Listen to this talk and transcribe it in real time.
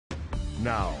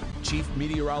Now, Chief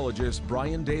Meteorologist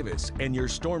Brian Davis and your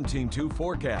Storm Team 2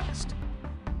 forecast.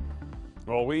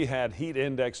 Well, we had heat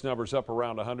index numbers up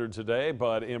around 100 today,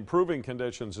 but improving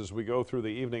conditions as we go through the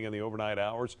evening and the overnight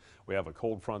hours. We have a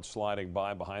cold front sliding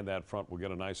by. Behind that front, we'll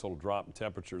get a nice little drop in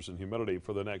temperatures and humidity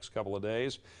for the next couple of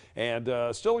days. And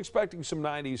still expecting some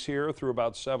 90s here through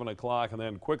about 7 o'clock and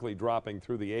then quickly dropping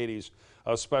through the 80s,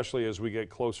 especially as we get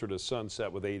closer to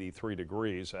sunset with 83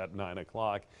 degrees at 9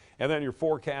 o'clock. And then your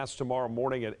forecast tomorrow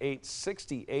morning at 8,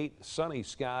 68 sunny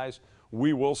skies.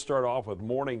 We will start off with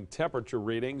morning temperature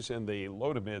readings in the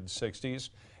low to mid 60s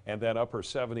and then upper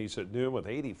 70s at noon with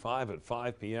 85 at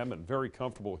 5 p.m. and very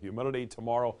comfortable humidity.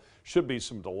 Tomorrow should be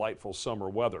some delightful summer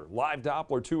weather. Live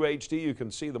Doppler 2 HD, you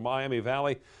can see the Miami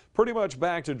Valley pretty much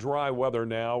back to dry weather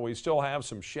now. We still have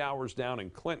some showers down in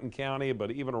Clinton County,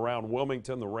 but even around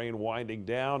Wilmington, the rain winding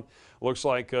down. Looks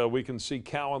like we can see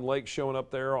Cowan Lake showing up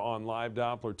there on Live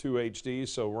Doppler 2 HD,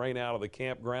 so rain out of the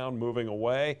campground moving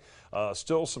away.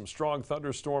 Still some strong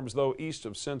thunderstorms, though, east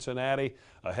of Cincinnati,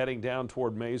 heading down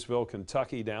toward Maysville,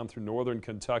 Kentucky, down through northern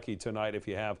Kentucky tonight if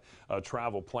you have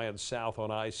travel plans south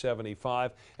on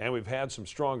I-75. And we've had some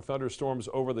strong thunderstorms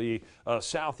over the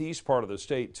southeast part of the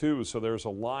state, too, so there's a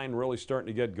line really starting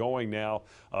to get going now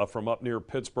from up near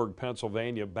Pittsburgh,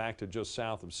 Pennsylvania, back to just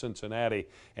south of Cincinnati,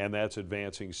 and that's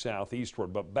advancing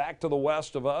southeastward. But back to the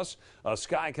west of us,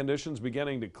 sky conditions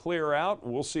beginning to clear out.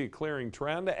 We'll see a clearing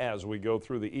trend as we go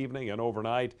through the evening and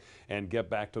overnight and get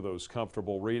back to those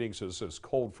comfortable readings as this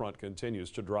cold front continues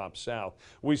to drop south.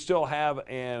 We still have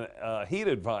an heat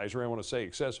advisory. I want to say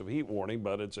excessive heat warning,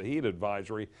 but it's a heat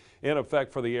advisory in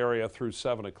effect for the area through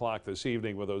 7 o'clock this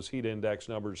evening with those heat index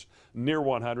numbers near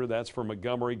 100. That's for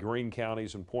Montgomery, Greene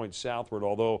counties and points southward,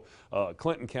 although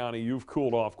Clinton County, you've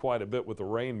cooled off quite a bit with the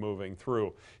rain moving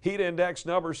through. Heat index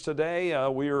numbers today,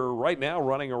 we are right now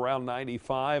running around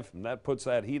 95, and that puts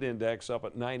that heat index up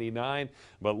at 99.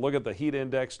 But look at the heat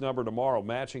index number tomorrow,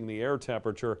 matching the air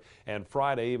temperature, and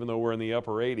Friday, even though we're in the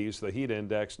upper 80s, the heat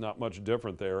index not much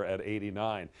different there at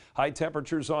 89. High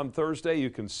temperatures on Thursday, you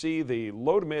can see the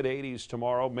low to mid 80s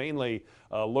tomorrow, mainly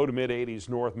low to mid 80s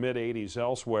north, mid 80s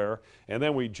elsewhere. And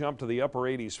then we jump to the upper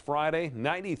 80s Friday,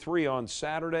 93 on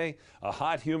Saturday, a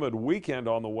hot, humid weekend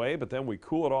on the way, but then we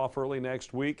cool it off early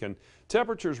next week, and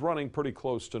temperatures running pretty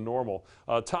close to normal.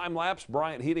 Time-lapse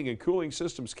Bryant Heating and Cooling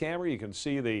Systems camera, you can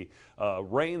see the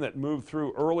rain that moved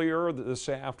through earlier this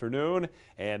afternoon,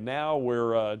 and now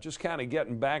we're just kind of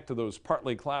getting back to those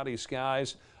partly cloudy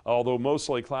skies. Although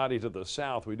mostly cloudy to the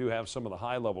south, we do have some of the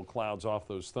high-level clouds off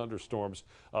those thunderstorms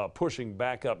pushing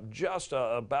back up just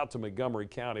about to Montgomery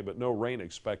County, but no rain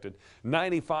expected.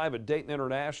 95 at Dayton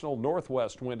International,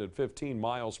 northwest wind at 15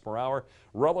 miles per hour.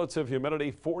 Relative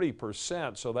humidity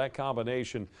 40%, so that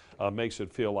combination makes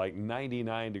it feel like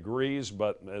 99 degrees,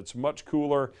 but it's much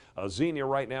cooler. Xenia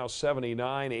right now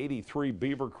 79, 83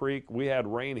 Beaver Creek. We had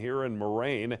rain here in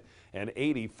Moraine and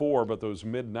 84, but those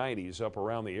mid-90s up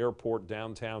around the airport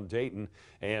downtown Dayton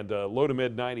and low to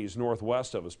mid-90s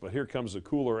northwest of us. But here comes the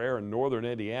cooler air in northern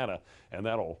Indiana, and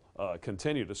that'll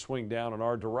continue to swing down in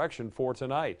our direction for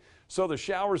tonight. So the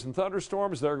showers and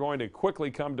thunderstorms, they're going to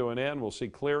quickly come to an end. We'll see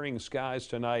clearing skies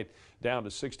tonight down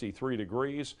to 63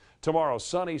 degrees. Tomorrow,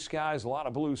 sunny skies, a lot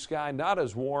of blue sky, not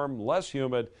as warm, less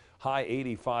humid. High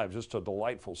 85, just a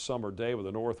delightful summer day with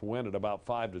a north wind at about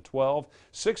 5 to 12.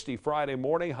 60 Friday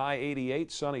morning, high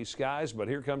 88, sunny skies, but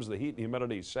here comes the heat and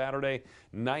humidity Saturday,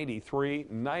 93,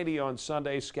 90 on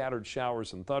Sunday, scattered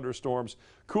showers and thunderstorms.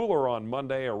 Cooler on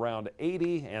Monday around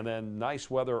 80, and then nice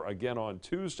weather again on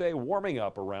Tuesday, warming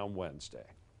up around Wednesday.